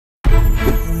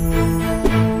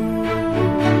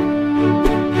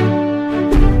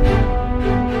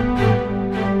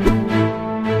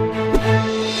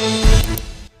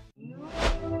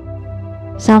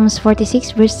Psalms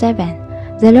 46 verse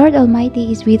 7. The Lord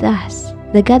Almighty is with us.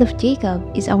 The God of Jacob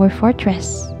is our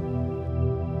fortress.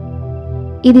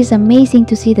 It is amazing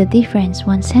to see the difference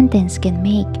one sentence can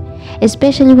make,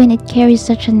 especially when it carries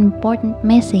such an important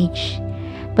message.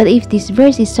 But if this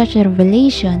verse is such a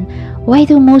revelation, why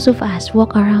do most of us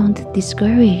walk around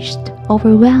discouraged,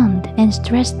 overwhelmed, and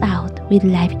stressed out with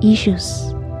life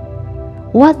issues?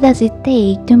 What does it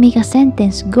take to make a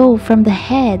sentence go from the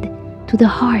head to the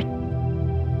heart?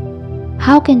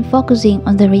 How can focusing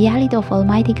on the reality of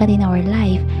Almighty God in our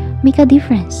life make a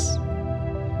difference?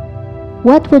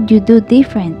 What would you do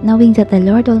different knowing that the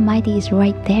Lord Almighty is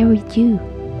right there with you?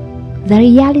 The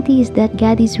reality is that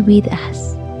God is with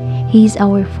us. He is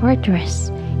our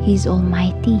fortress. He is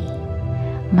Almighty.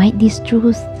 Might this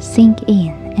truth sink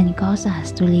in and cause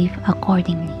us to live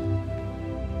accordingly?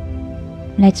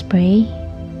 Let's pray.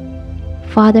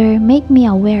 Father, make me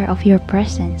aware of your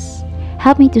presence.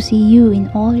 Help me to see you in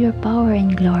all your power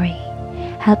and glory.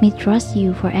 Help me trust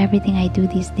you for everything I do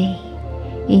this day.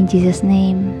 In Jesus'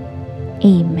 name,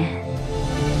 amen.